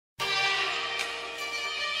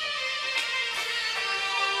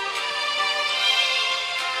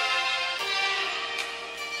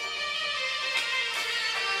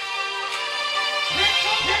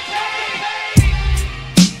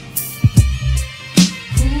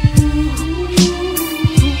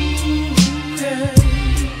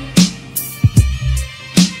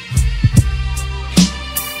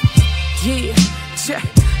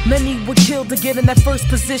get in that first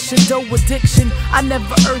position, dough addiction. I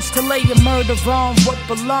never urge to lay a murder on what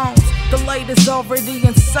belongs. The light is already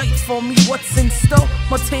in sight for me, what's in store?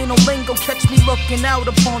 Montano lingo, catch me looking out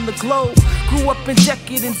upon the globe. Grew up in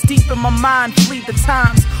decadence, deep in my mind, flee the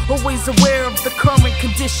times. Always aware of the current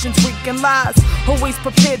conditions, wreaking lies. Always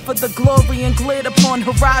prepared for the glory and glare upon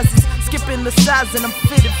horizons. Skipping the size and I'm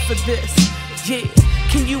fitted for this, yeah.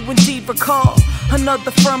 Can you indeed recall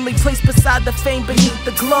another firmly placed beside the fame beneath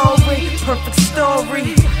the glory? Perfect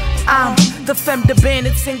story. I'm the femme de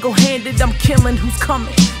bandit, single-handed, I'm killing who's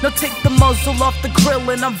coming. Now take the muzzle off the grill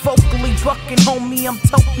and I'm vocally bucking, homie, I'm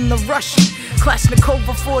toting the Russian.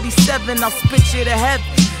 Kalashnikova 47, I'll spit you to heaven.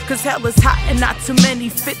 Cause hell is hot and not too many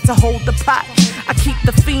fit to hold the pot. I keep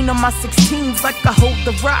the fiend on my 16s like I hold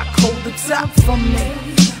the rock, hold the top for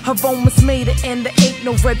me. I've almost made it and there ain't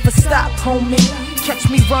no red for stop, homie. Catch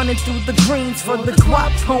me running through the greens for the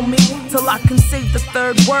guap, homie. Till I can save the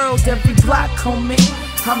third world, every block, homie.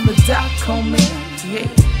 I'm the doc, homie,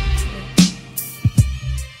 yeah.